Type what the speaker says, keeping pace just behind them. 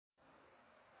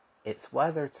It's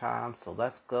weather time, so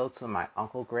let's go to my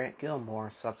Uncle Grant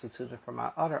Gilmore, substituted for my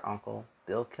other uncle,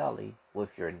 Bill Kelly,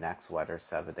 with your next weather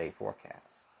 7-day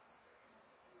forecast.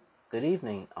 Good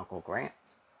evening, Uncle Grant.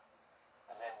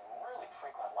 And really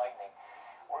frequent lightning.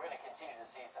 We're going to continue to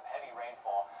see some heavy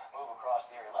rainfall move across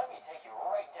the area. Let me take you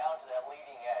right down to that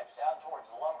leading edge, down towards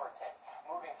Lumberton,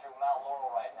 moving through Mount Laurel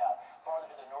right now, farther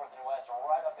to the north and west,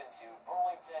 right up into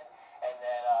Burlington, and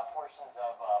then portions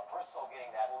of Bristol getting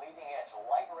that leading edge.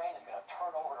 Light rain is going to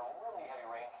turn over to really heavy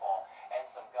rainfall and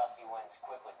some gusty winds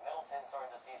quickly. Middleton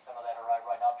starting to see some of that arrive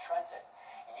right now. Trenton,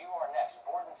 you are next.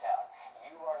 Bordentown,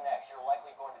 you are next. You're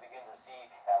likely going to begin to see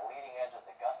that leading edge of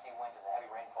the gusty winds and the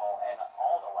heavy rainfall and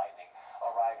all the lightning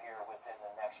arrive here within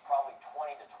the next probably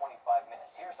 20 to 25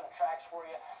 minutes. Here's some tracks for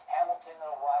you. Hamilton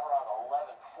will arrive around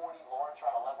 11:40, Lawrence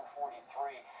around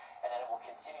 11:43, and then it will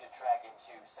continue to track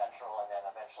into central and then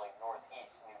eventually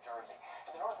northeast New Jersey.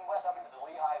 To the north and west up into the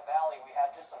Lehigh Valley, we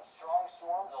had just some strong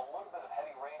storms, a little bit of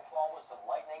heavy rainfall with some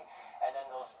lightning, and then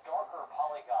those darker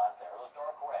polygons there, those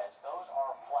dark reds, those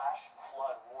are flash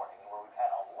flood warning, where we've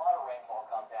had a lot of rainfall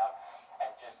come down,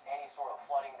 and just any sort of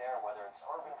flooding there, whether it's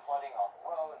urban flooding on the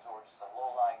roads or just some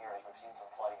low-lying areas. We've seen some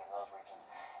flooding in those regions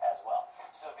as well.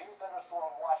 Severe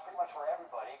thunderstorm watch pretty much for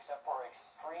everybody except for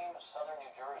extreme southern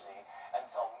New Jersey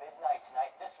until midnight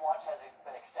tonight. This watch has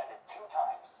been extended 2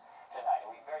 times tonight,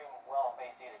 and we very well may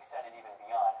see it extended even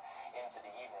beyond into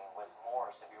the evening with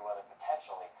more severe weather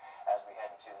potentially as we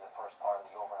head into the first part of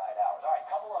the overnight hours. All right,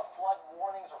 a couple of flood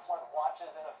warnings or flood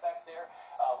watches in effect there.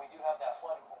 We do have that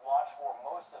flood watch for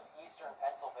most of eastern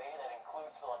Pennsylvania. That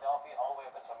includes Philadelphia all the way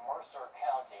up into Mercer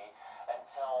County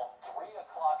until 3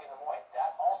 o'clock in the morning.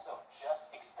 That also just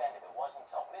extended. It was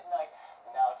until midnight.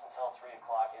 Now it's until 3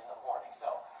 o'clock in the morning. So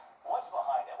what's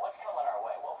behind it? What's coming our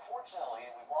way? Well, fortunately,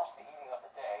 we've lost the heating of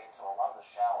the day, so a lot of the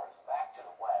showers back to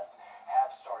the west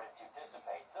have started to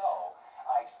dissipate, though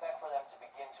I expect for them to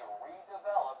begin to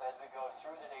redevelop as we go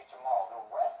through the day tomorrow. The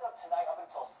rest of tonight up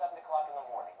until 7 o'clock in the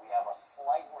morning, we have a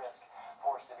slight risk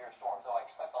for severe storms, though I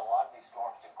expect a lot of these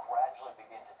storms to gradually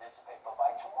begin to dissipate. But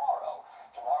by tomorrow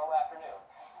afternoon,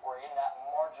 we're in that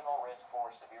marginal risk for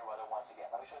severe weather once again.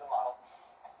 Let me show you the model.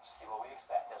 See what we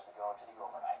expect as we go into the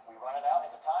overnight. We run it out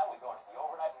into time, we go into the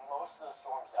overnight, most of the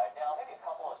storms die down, maybe a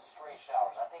couple of stray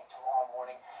showers. I think tomorrow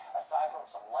morning, aside from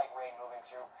some light rain moving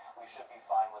through, we should be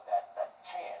fine with that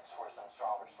chance for some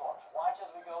stronger storms. Watch as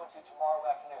we go into tomorrow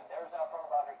afternoon. There's that front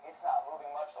boundary. It's not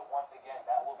moving much, so once again,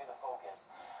 that will be the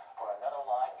focus for another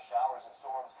line of showers and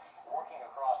storms working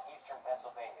across eastern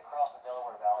Pennsylvania, across the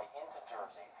Delaware Valley, into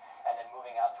Jersey, and then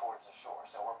moving out towards the shore.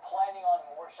 So we're planning on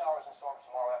more showers and storms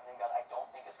tomorrow afternoon, guys. I don't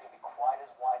think it's going to be quite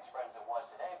as widespread as it was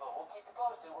today, but we'll keep it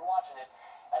posted. We're watching it,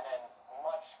 and then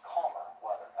much calmer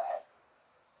weather ahead.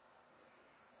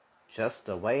 Just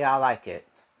the way I like it.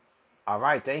 All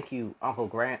right, thank you, Uncle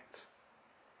Grant.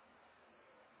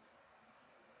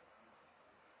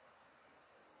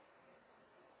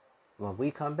 When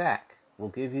we come back, we'll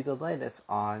give you the latest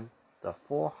on the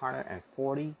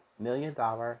 $440 million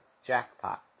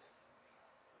jackpot.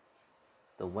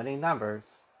 The winning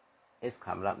numbers is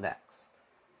coming up next.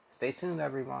 Stay tuned,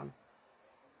 everyone.